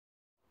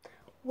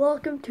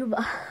Welcome to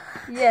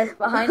Yes,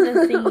 behind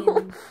the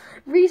scenes.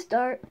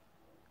 Restart.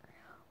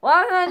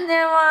 Welcome to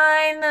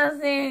behind the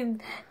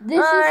scenes. This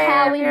is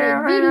how we make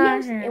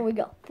videos, and we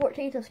got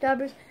 14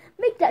 subscribers.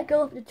 Make that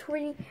go up to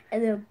 20,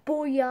 and then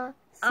booyah.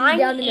 See I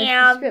down in the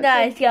am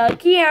description. the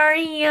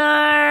carrier.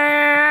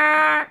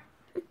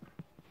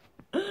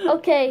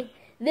 Okay,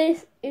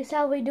 this is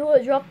how we do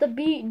it. Drop the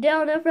beat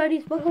down at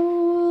Freddy's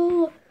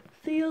butthole.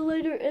 See you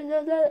later. And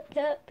then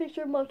that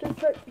picture must have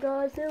hurt,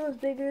 guys. It was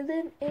bigger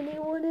than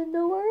anyone in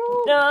the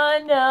world. No,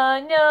 no,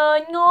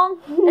 no, no.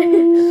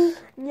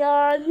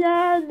 Yeah,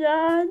 yeah,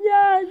 yeah,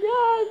 yeah,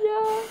 yeah,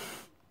 yeah.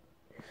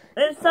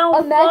 It's so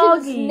Imagine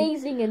foggy.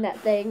 sneezing in that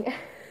thing.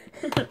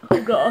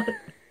 Oh God.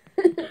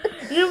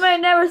 You may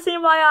never see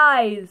my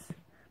eyes.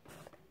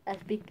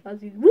 That's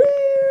because he's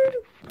weird.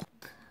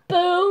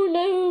 Boo,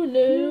 no,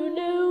 no,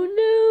 no,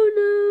 no,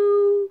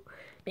 no.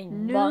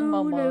 Bing, No, bong,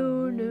 bong, no,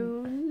 bong.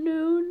 no,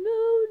 no,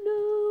 no,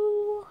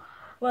 no.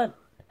 What?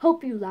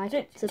 Hope you like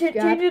it. Subscribe.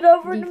 Change it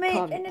over to leave me.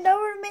 comments. Change it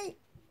over to me.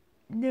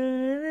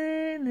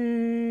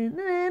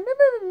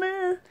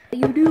 How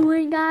you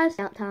doing, guys?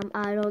 Out time,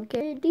 I don't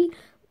care.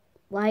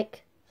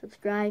 Like,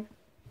 subscribe,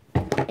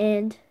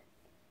 and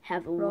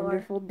have a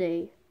wonderful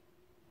day.